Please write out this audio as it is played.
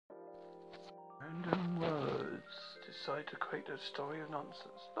Random Words decide to create a story of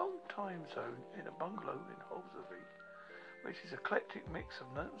nonsense. Long time zone in a bungalow in Holsworthy, which is an eclectic mix of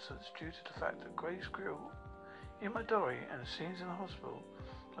nonsense due to the fact that Grey Squirrel in my diary and scenes in the hospital.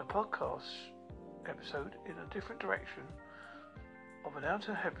 A podcast episode in a different direction of an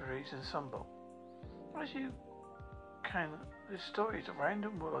outer Hebrides and Sunbelt. As you can, this story is a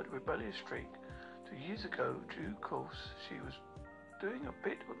random word rebellious streak. 2 years ago, due course, she was doing a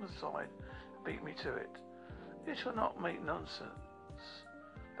bit on the side and beat me to it. This will not make nonsense,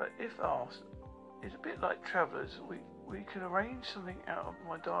 but if asked, it's a bit like travellers. We can arrange something out of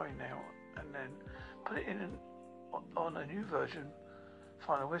my diary now and then put it in on a new version,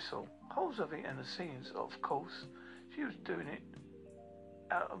 final whistle. Holsworthy and the scenes, of course, she was doing it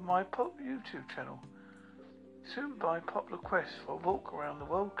out of my YouTube channel. Soon by popular request for a walk around the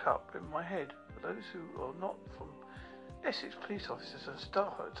World Cup in my head. For those who are not from Essex police officers and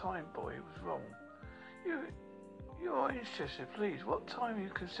staff at the time, boy, it was wrong. You are interested, please. What time you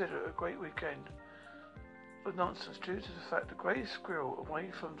consider a great weekend for nonsense due to the fact the Grey Squirrel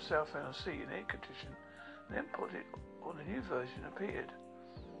away from Southend Sea in air condition, then put it on a new version appeared.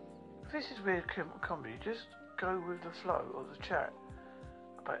 If this is weird comedy, just go with the flow of the chat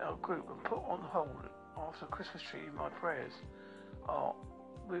about our group and put on hold after Christmas tree. My prayers are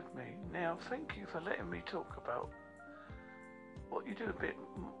with me. Now, thank you for letting me talk about what you do a bit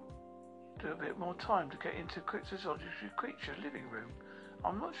more time to get into cryptozoology creature living room.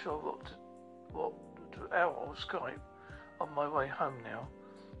 I'm not sure what to our Skype on my way home now.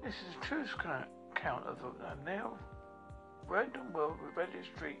 This is a true account of a now random world rebellious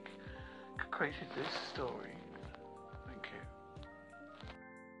streak created this story.